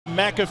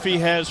McAfee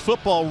has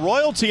football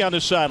royalty on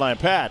the sideline.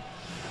 Pat.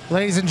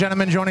 Ladies and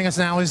gentlemen, joining us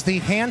now is the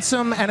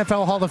handsome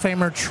NFL Hall of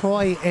Famer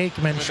Troy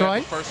Aikman.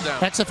 Troy,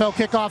 XFL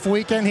kickoff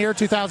weekend here,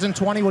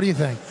 2020. What do you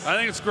think? I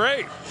think it's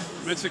great.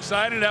 It's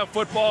exciting to have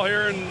football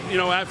here, and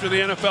after the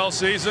NFL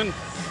season.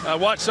 I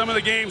watched some of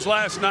the games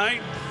last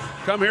night.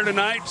 Come here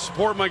tonight,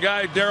 support my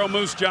guy Daryl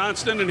Moose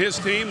Johnston and his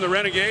team, the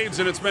Renegades,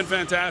 and it's been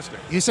fantastic.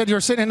 You said you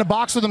were sitting in the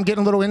box with him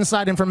getting a little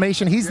inside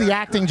information. He's the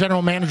acting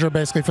general manager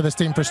basically for this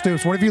team for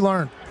Stoops. What have you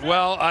learned?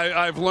 Well,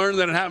 I've learned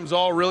that it happens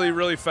all really,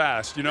 really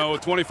fast. A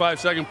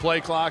 25-second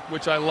play clock,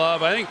 which I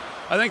love. I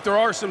think there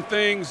are some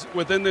things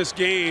within this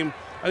game.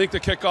 I think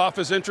the kickoff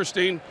is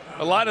interesting.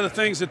 A lot of the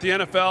things that the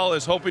NFL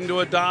is hoping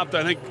to adopt,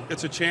 I think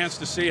it's a chance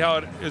to see how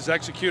it is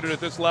executed at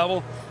this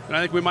level, and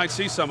I think we might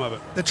see some of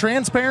it. The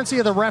transparency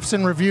of the refs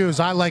and reviews,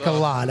 I like a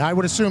lot. I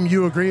would assume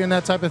you agree in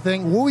that type of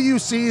thing. Will you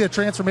see the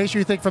transformation,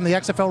 you think, from the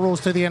XFL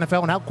rules to the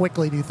NFL, and how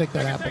quickly do you think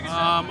that happens?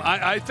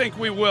 I think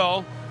we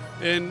will,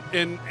 and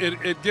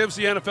it gives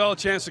the NFL a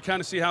chance to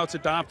kind of see how it's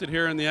adopted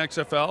here in the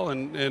XFL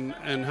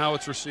and how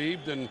it's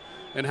received and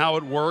how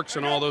it works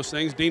and all those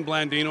things. Dean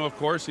Blandino, of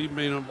course, he's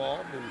been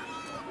involved.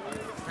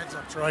 Heads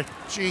up, Troy.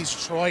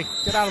 Jeez, Troy.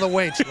 Get out of the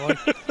way, Troy.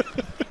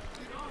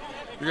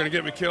 You're going to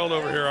get me killed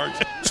over here, aren't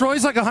you?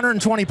 Troy's like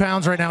 120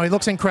 pounds right now. He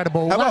looks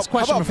incredible. Last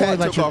question before we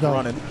let you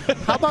go.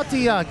 How about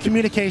the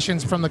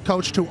communications from the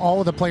coach to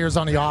all of the players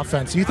on the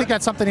offense? Do you think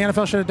that's something the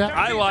NFL should adapt?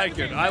 I like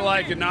it. I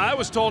like it. Now, I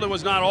was told it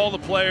was not all the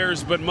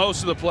players, but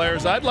most of the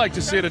players. I'd like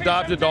to see it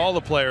adopted to all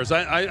the players.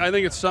 I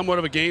think it's somewhat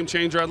of a game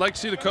changer. I'd like to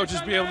see the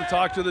coaches be able to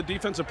talk to the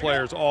defensive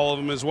players, all of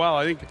them as well.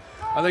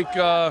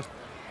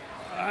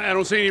 I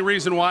don't see any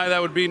reason why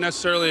that would be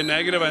necessarily a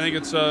negative. I think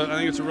it's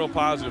a real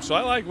positive. So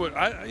I like what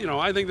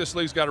I think this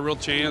league's got a real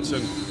chance,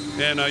 and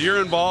you're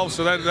involved,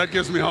 so that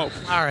gives me hope.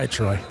 All right,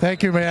 Troy.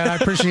 Thank you, man. I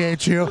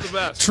appreciate you. You're the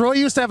best. Troy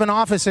used to have an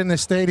office in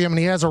this stadium, and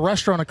he has a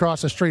restaurant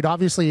across the street.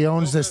 Obviously, he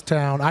owns this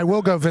town. I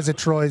will go visit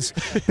Troy's.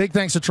 Big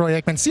thanks to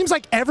Troy Aikman. Seems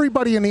like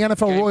everybody in the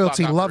NFL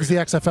royalty loves the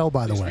XFL,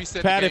 by the way.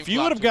 Pat, if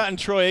you would have gotten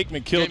Troy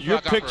Aikman killed,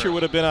 your picture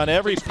would have been on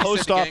every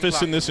post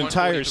office in this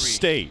entire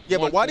state. Yeah,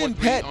 but why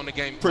didn't Pat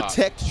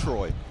protect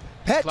Troy?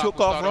 Pat took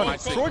off running.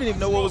 Troy didn't even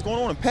know what was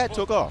going on, and Pat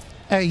took off.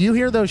 Hey, you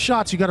hear those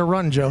shots, you got to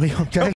run, Joey, okay?